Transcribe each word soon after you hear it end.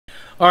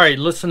All right,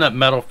 listen up,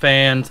 metal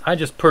fans. I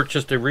just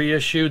purchased a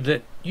reissue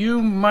that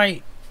you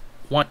might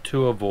want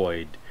to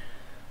avoid.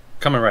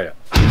 Coming right up.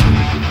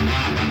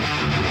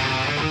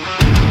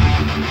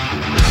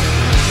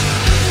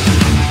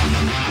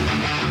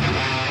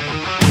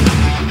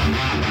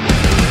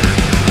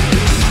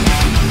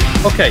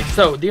 Okay,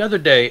 so the other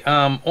day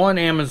on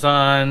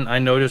Amazon, I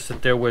noticed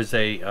that there was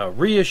a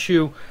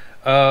reissue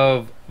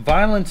of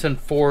Violence and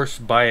Force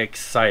by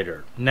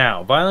Exciter.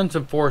 Now, Violence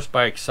and Force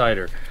by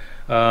Exciter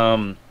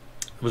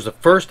was the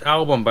first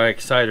album by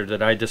Exciter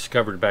that I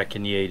discovered back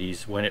in the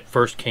 80s when it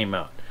first came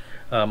out.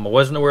 I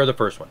wasn't aware of the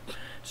first one.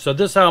 So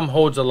this album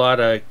holds a lot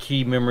of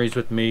key memories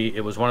with me.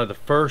 It was one of the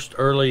first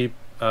early,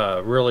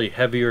 really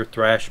heavier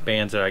thrash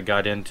bands that I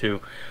got into.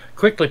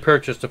 Quickly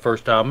purchased the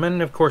first album,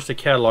 and of course the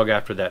catalog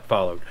after that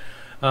followed.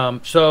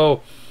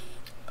 So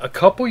a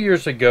couple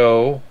years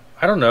ago,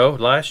 I don't know,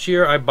 last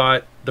year I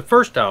bought the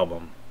first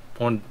album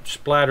on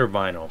splatter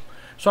vinyl.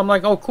 So I'm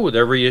like, oh cool,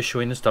 they're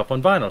reissuing the stuff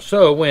on vinyl.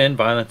 So when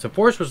Violence and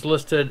Force was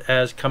listed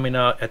as coming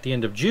out at the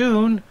end of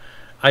June,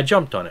 I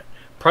jumped on it.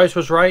 Price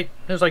was right.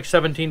 It was like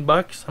 17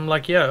 bucks. I'm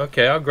like, yeah,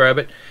 okay, I'll grab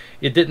it.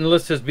 It didn't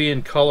list as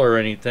being color or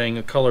anything,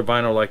 a color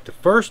vinyl like the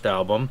first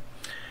album.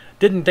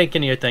 Didn't think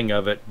anything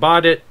of it.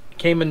 Bought it.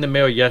 Came in the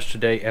mail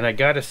yesterday, and I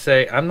gotta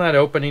say, I'm not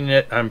opening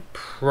it. I'm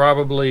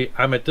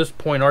at this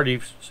point already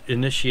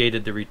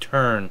initiated the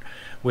return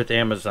with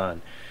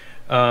Amazon.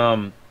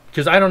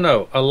 Because I don't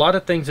know, a lot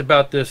of things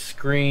about this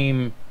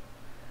scream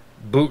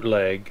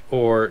bootleg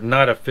or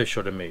not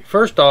official to me.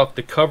 First off,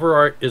 the cover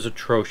art is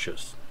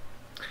atrocious.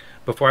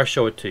 Before I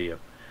show it to you,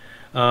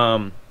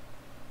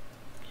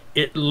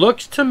 it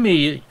looks to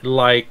me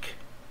like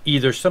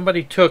either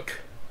somebody took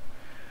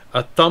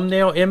a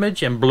thumbnail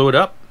image and blew it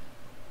up,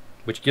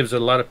 which gives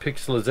it a lot of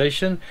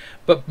pixelization,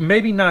 but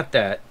maybe not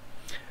that.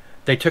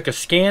 They took a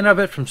scan of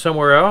it from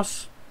somewhere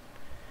else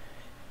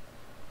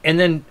and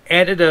then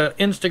added a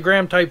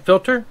Instagram type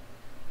filter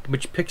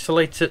which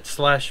pixelates it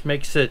slash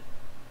makes it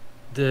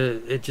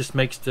it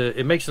makes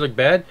it look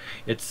bad.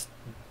 It's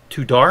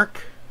too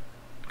dark,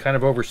 kind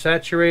of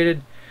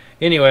oversaturated.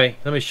 Anyway,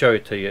 let me show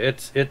it to you.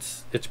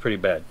 It's pretty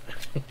bad.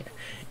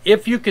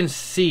 If you can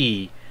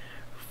see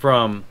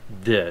from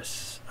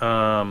this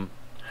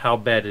how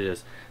bad it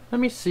is.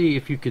 Let me see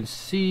if you can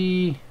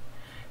see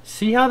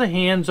how the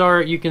hands are.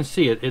 You can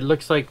see it. It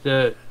looks like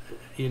the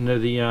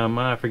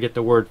I forget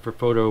the word for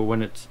photo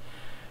when it's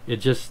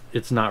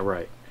not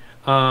right.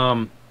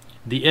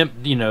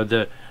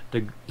 The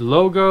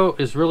logo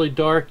is really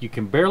dark. You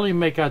can barely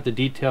make out the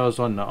details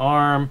on the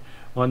arm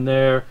on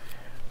there.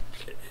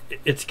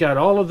 It's got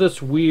all of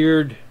this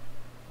weird,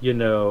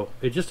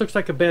 it just looks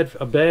like a bad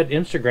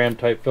Instagram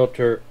type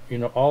filter,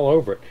 all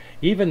over it.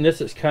 Even this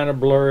is kind of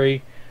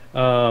blurry.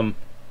 I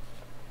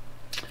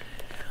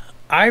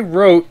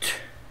wrote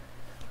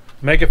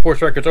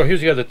Megaforce Records. Oh, here's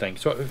the other thing.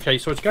 So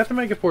it's got the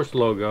Megaforce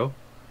logo.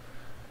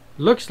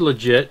 Looks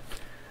legit.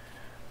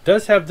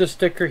 Does have this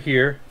sticker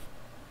here.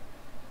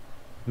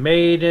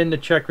 Made in the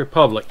Czech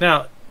Republic.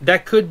 Now,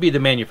 that could be the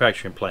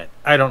manufacturing plant.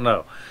 I don't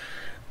know.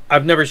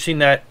 I've never seen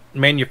that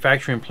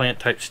manufacturing plant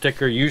type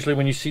sticker. Usually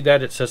when you see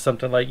that, it says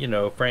something like,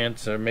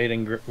 France or made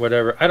in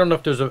whatever. I don't know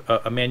if there's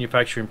a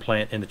manufacturing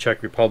plant in the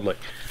Czech Republic,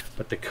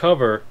 but the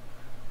cover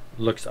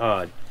looks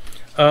odd.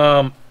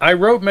 I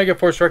wrote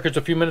Megaforce Records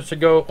a few minutes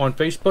ago on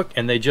Facebook,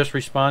 and they just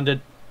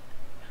responded.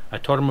 I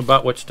told them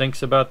about what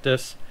stinks about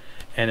this,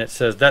 and it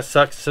says, that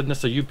sucks. Send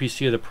us a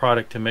UPC of the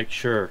product to make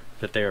sure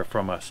that they are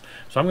from us.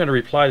 So I'm going to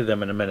reply to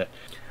them in a minute.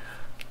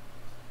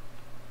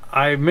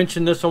 I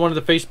mentioned this on one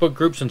of the Facebook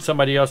groups, and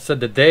somebody else said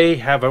that they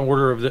have an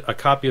order of a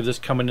copy of this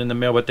coming in the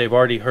mail, but they've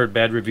already heard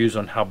bad reviews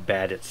on how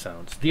bad it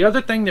sounds. The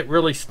other thing that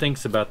really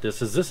stinks about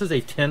this is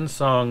a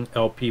 10-song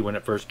LP when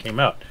it first came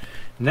out.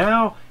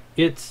 Now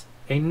it's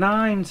a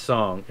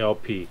 9-song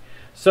LP.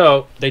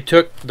 So they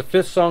took the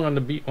 5th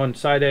song on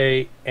side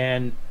A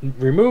and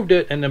removed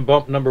it, and then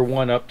bumped number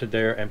 1 up to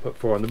there and put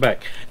 4 on the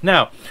back.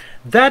 Now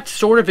that's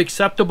sort of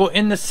acceptable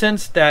in the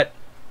sense that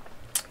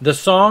the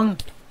song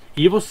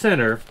Evil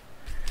Sinner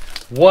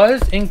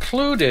was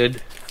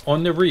included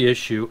on the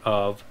reissue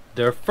of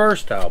their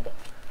first album.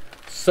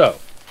 So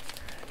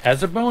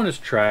as a bonus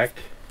track,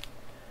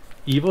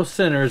 Evil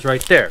Sinner is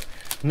right there.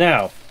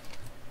 Now,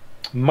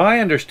 my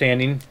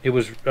understanding, it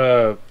was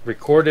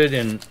recorded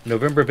in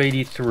November of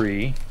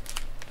 '83,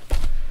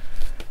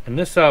 and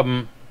this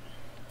album,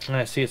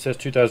 I see it says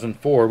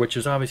 2004, which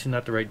is obviously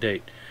not the right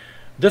date.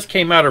 This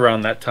came out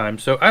around that time,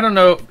 so I don't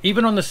know.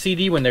 Even on the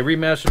CD, when they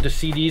remastered the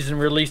CDs and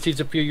released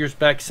these a few years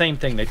back, same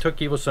thing. They took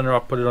Evil Sinner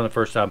off, put it on the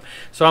first album.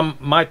 So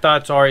my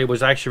thoughts are it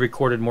was actually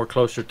recorded more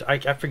closer to,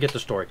 I forget the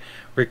story,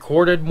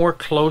 recorded more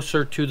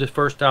closer to the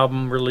first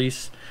album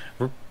release.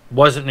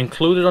 Wasn't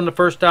included on the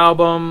first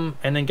album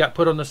and then got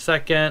put on the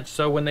second,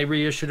 so when they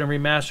reissued and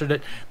remastered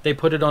it, they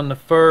put it on the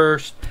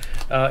first.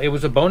 It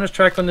was a bonus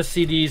track on the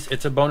CDs.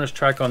 It's a bonus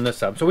track on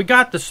this album. So we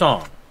got the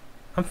song.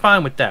 I'm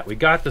fine with that. We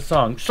got the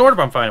song. Sort of,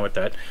 I'm fine with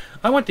that.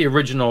 I want the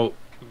original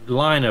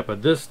lineup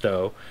of this,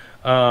 though.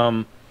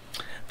 The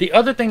The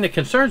other thing that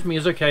concerns me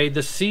is, okay, the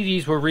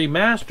CDs were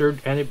remastered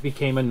and it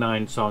became a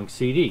 9-song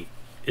CD.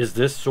 Is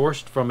this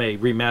sourced from a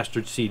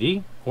remastered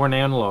CD or an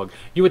analog?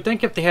 You would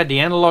think if they had the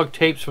analog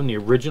tapes from the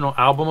original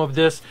album of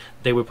this,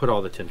 they would put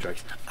all the 10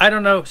 tracks. I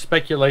don't know,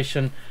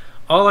 speculation.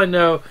 All I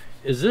know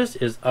is this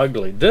is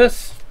ugly.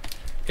 This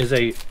is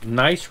a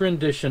nice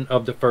rendition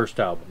of the first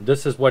album.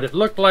 This is what it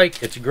looked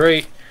like. It's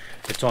great.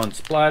 It's on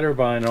splatter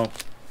vinyl.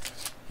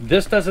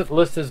 This doesn't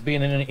list as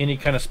being in any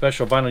kind of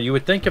special vinyl. You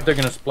would think if they're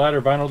going to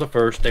splatter vinyl the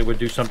first, they would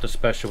do something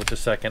special with the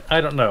second.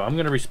 I don't know. I'm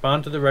going to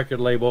respond to the record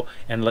label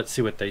and let's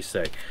see what they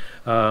say.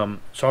 So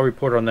I'll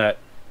report on that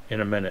in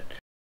a minute.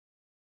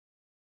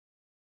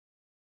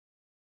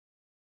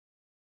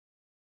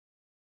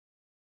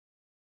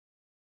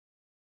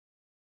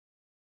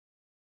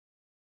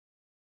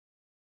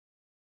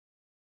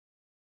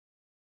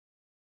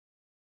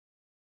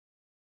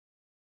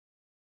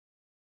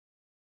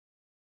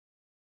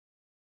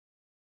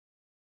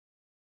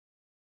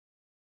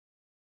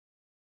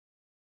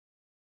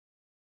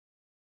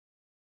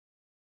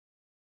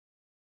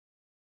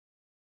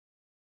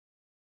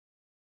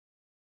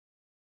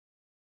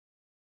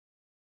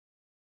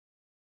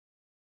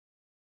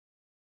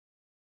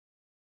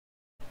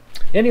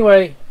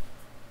 Anyway,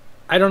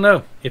 I don't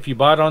know if you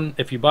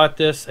bought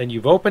this and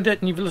you've opened it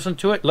and you've listened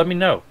to it. Let me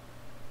know.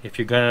 If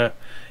you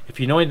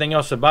know anything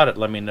else about it,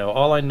 let me know.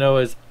 All I know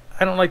is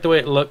I don't like the way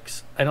it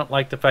looks. I don't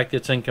like the fact that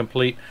it's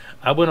incomplete.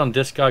 I went on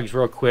Discogs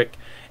real quick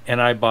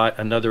and I bought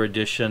another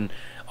edition,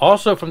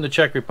 also from the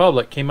Czech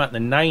Republic. Came out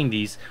in the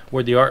 90s,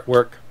 where the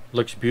artwork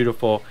looks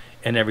beautiful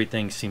and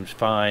everything seems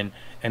fine.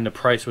 And the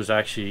price was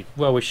actually,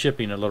 well, with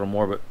shipping a little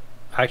more, but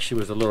actually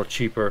was a little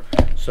cheaper.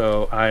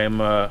 So I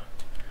am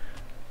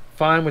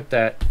fine with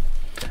that.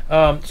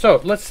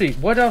 So let's see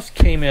what else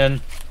came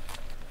in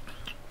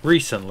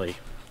recently.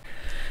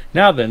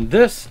 Now then,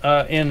 this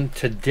in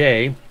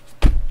today.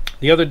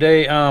 The other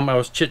day, I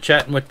was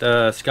chit-chatting with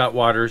Scott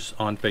Waters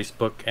on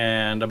Facebook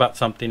and about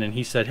something, and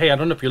he said, hey, I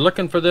don't know if you're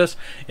looking for this.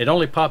 It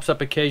only pops up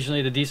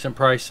occasionally at a decent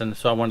price, and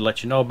so I wanted to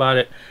let you know about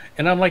it.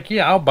 And I'm like,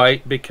 yeah, I'll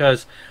bite,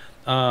 because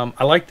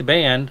I like the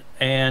band,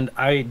 and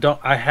I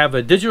have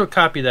a digital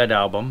copy of that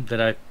album that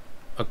I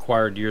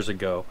acquired years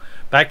ago.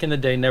 Back in the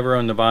day, never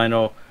owned the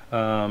vinyl,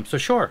 so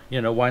sure,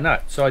 you know, why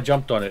not? So I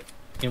jumped on it.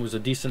 It was a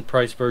decent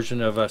price version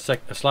of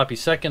Sloppy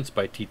Seconds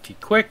by TT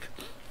Quick.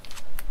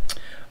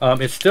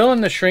 It's still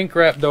in the shrink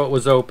wrap, though it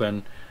was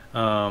open.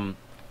 I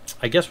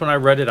guess when I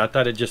read it, I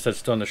thought it just said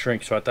still in the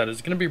shrink, so I thought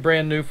it's going to be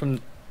brand new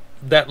from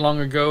that long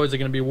ago. Is it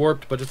going to be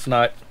warped? But it's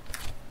not.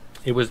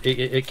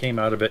 It came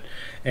out of it,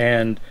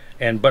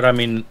 but I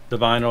mean, the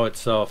vinyl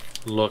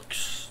itself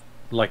looks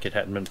like it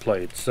hadn't been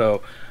played.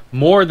 So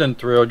more than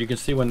thrilled. You can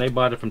see when they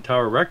bought it from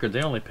Tower Records,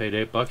 they only paid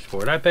 $8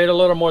 for it. I paid a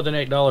little more than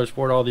 $8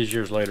 for it all these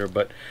years later,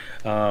 but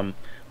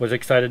was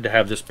excited to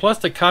have this, plus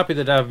the copy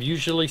that I've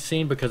usually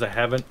seen, because I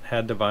haven't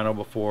had the vinyl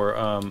before.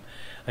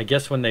 I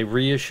guess when they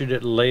reissued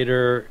it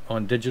later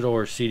on digital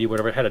or CD,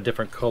 whatever, it had a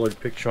different colored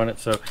picture on it,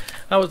 so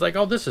I was like,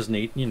 oh, this is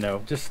neat, you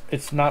know, just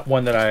it's not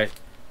one that I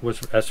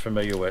was as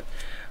familiar with.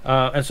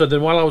 And so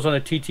then while I was on a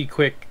TT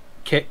Quick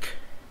kick,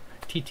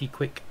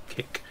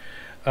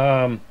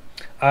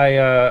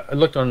 I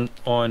looked on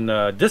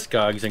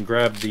Discogs and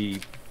grabbed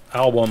the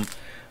album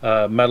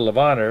Medal of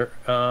Honor,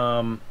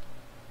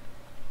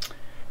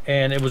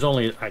 and it was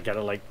only, I got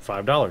it like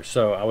 $5,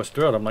 so I was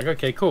thrilled. I'm like,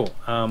 okay, cool.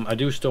 I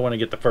do still want to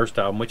get the first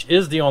album, which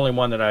is the only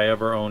one that I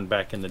ever owned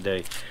back in the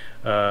day.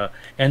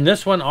 And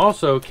this one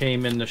also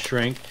came in the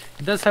shrink.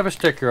 It does have a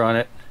sticker on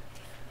it,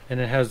 and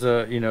it has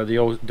a, you know, the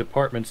old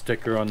department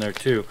sticker on there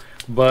too.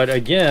 But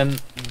again,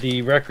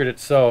 the record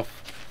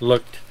itself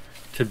looked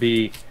to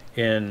be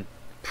in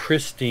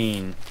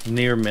pristine,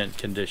 near mint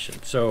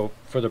condition. So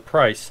for the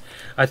price,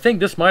 I think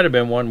this might have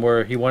been one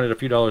where he wanted a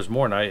few dollars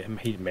more, and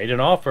he made an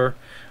offer.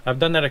 I've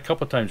done that a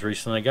couple times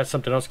recently. I got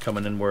something else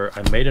coming in where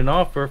I made an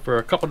offer for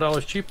a couple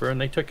dollars cheaper,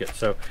 and they took it.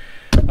 So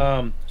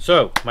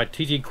so my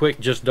TT Quick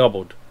just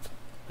doubled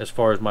as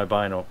far as my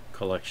vinyl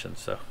collection.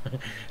 So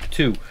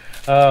two.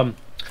 All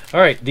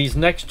right, these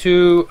next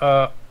two,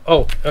 oh,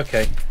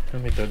 okay,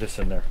 let me throw this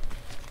in there.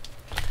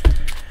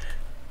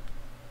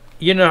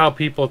 You know how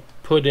people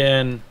put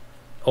in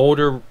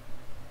older,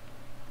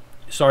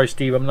 sorry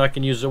Steve, I'm not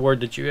going to use the word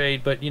that you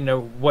hate, but you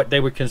know what they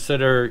would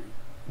consider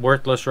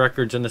worthless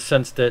records, in the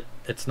sense that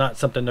it's not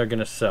something they're going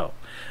to sell.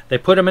 They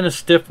put them in as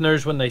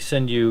stiffeners when they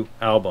send you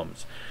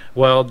albums.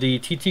 Well, the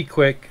TT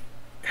Quick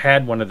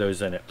had one of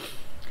those in it.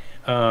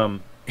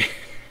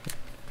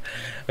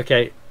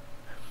 Okay,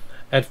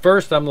 at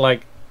first I'm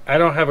like, I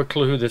don't have a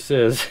clue who this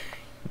is.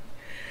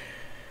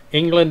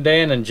 England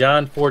Dan and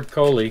John Ford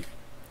Coley.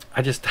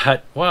 I just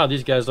thought, wow,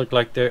 these guys look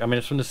like they're, I mean,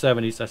 it's from the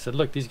 70s. I said,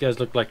 look, these guys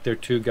look like they're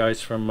two guys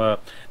from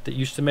that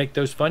used to make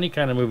those funny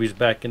kind of movies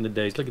back in the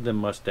days. Look at them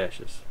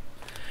mustaches.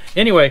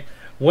 Anyway,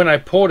 when I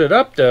pulled it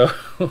up, though,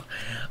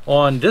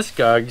 on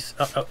Discogs,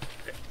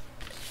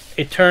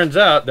 it turns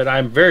out that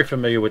I'm very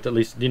familiar with, at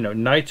least, you know,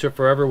 Nights Are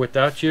Forever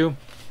Without You.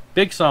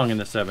 Big song in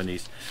the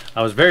 70s.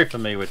 I was very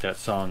familiar with that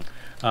song.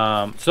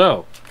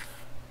 So,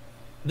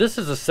 this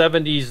is a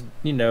 70s,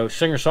 you know,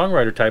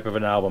 singer-songwriter type of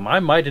an album. I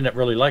might end up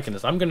really liking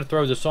this. I'm going to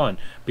throw this on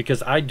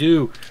because I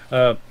do.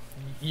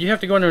 You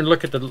have to go in there and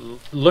look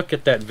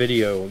at that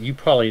video. You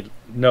probably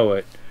know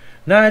it.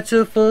 Nights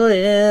of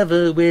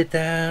forever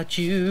without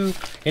you.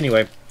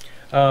 Anyway,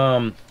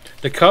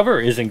 the cover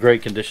is in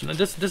great condition.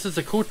 This is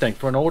a cool thing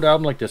for an old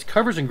album like this.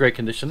 Cover's in great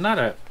condition.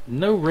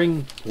 No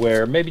ring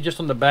wear. Maybe just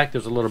on the back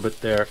there's a little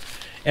bit there.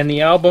 And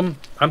the album,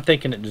 I'm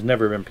thinking it has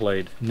never been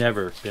played.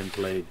 Never been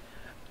played.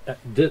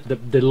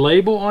 The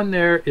label on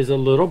there is a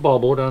little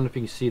bubbled. I don't know if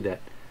you can see that.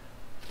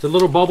 It's a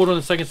little bubbled on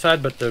the second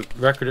side, but the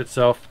record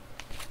itself,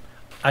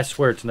 I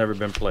swear it's never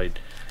been played.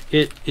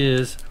 It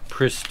is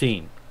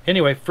pristine.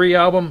 Anyway, free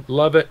album,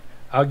 love it.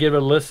 I'll give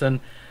it a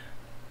listen.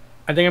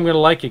 I think I'm going to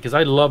like it because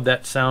I love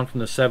that sound from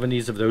the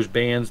 70s of those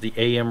bands, the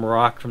AM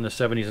rock from the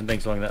 70s and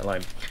things along that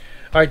line.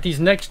 All right, these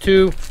next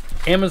two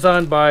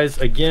Amazon buys,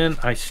 again,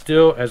 I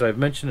still, as I've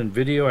mentioned in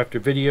video after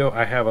video,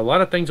 I have a lot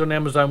of things on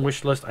Amazon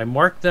wish list. I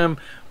mark them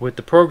with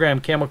the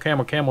program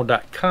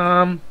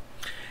camelcamelcamel.com,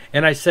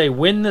 and I say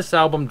when this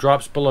album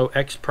drops below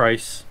X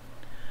price,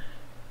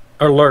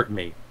 alert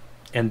me.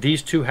 And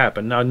these two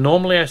happen. Now,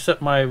 normally I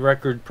set my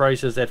record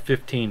prices at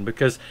 15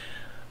 because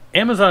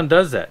Amazon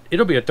does that.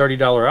 It'll be a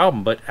 $30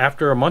 album, but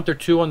after a month or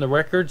two on the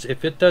records,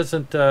 if it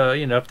doesn't,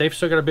 you know, if they've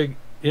still got a big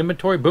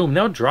inventory, boom,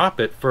 they'll drop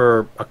it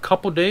for a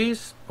couple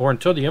days or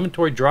until the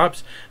inventory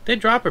drops. They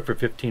drop it for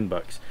 15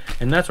 bucks.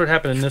 And that's what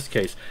happened in this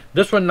case.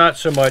 This one, not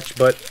so much,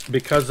 but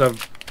because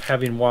of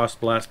having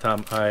Wasp last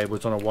time, I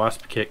was on a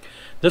Wasp kick.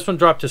 This one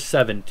dropped to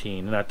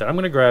 17, and I thought I'm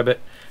going to grab it.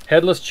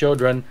 Headless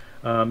Children.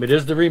 It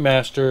is the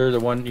remaster,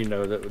 the one, you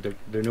know, the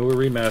newer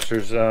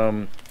remasters.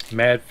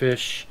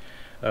 Madfish,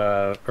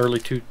 early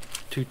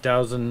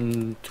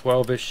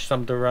 2012-ish,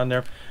 something around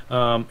there.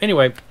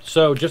 Anyway,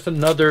 so just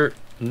another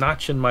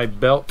notch in my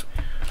belt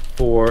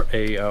for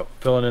a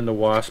filling in the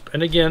Wasp.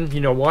 And again, you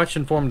know,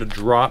 watching for them to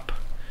drop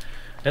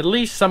at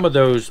least some of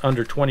those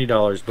under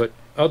 $20, but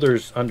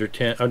others under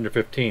 10, under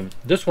 15.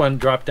 This one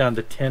dropped down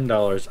to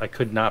 $10. I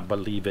could not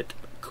believe it.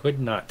 Could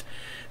not.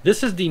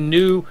 This is the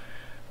new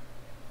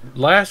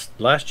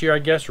last year, I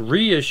guess,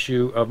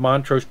 reissue of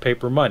Montrose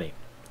Paper Money.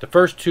 The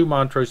first two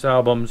Montrose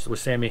albums with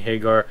Sammy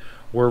Hagar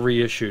were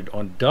reissued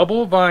on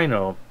double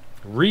vinyl,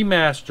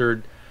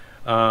 remastered,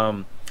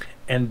 and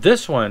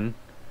this one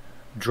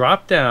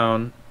dropped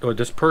down, or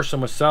this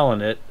person was selling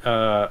it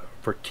for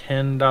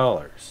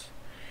 $10.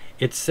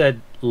 It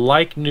said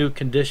like new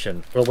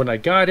condition. Well, when I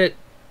got it,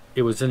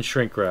 it was in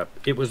shrink wrap.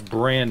 It was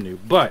brand new,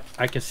 but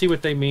I can see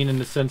what they mean in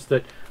the sense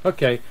that,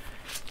 okay,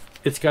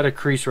 it's got a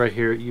crease right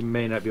here. You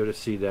may not be able to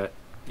see that.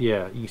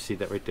 Yeah, you can see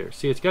that right there.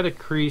 See, it's got a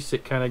crease.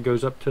 It kind of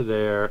goes up to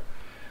there.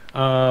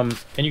 And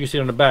you can see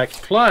it on the back.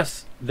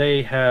 Plus,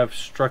 they have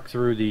struck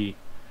through the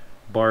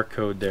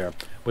barcode there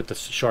with the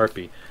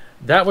Sharpie.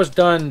 That was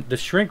done. The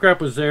shrink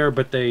wrap was there,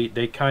 but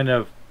they kind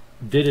of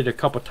did it a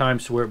couple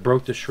times to where it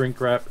broke the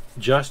shrink wrap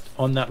just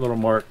on that little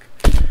mark.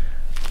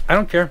 I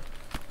don't care.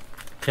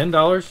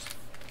 $10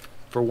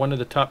 for one of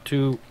the top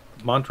two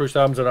Montrose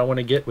albums that I want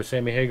to get with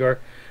Sammy Hagar.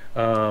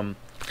 And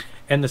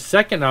the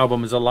second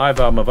album is a live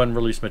album of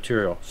unreleased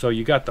material. So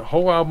you got the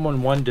whole album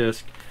on one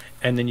disc,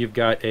 and then you've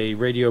got a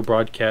radio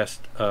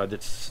broadcast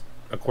that's,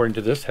 according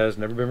to this, has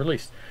never been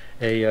released.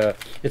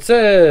 It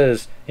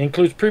says,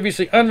 includes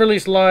previously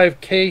unreleased live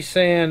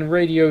K-San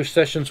radio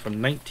sessions from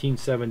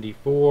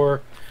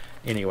 1974.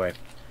 Anyway,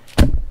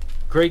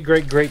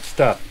 great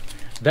stuff.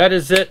 That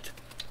is it.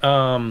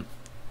 I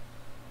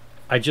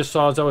just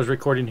saw as I was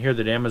recording here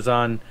that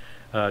Amazon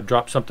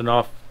dropped something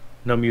off.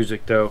 No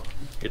music though.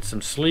 It's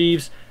some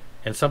sleeves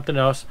and something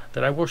else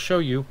that I will show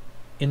you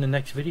in the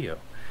next video.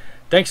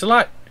 Thanks a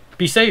lot.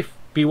 Be safe,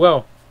 be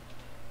well,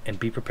 and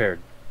be prepared.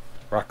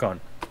 Rock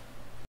on.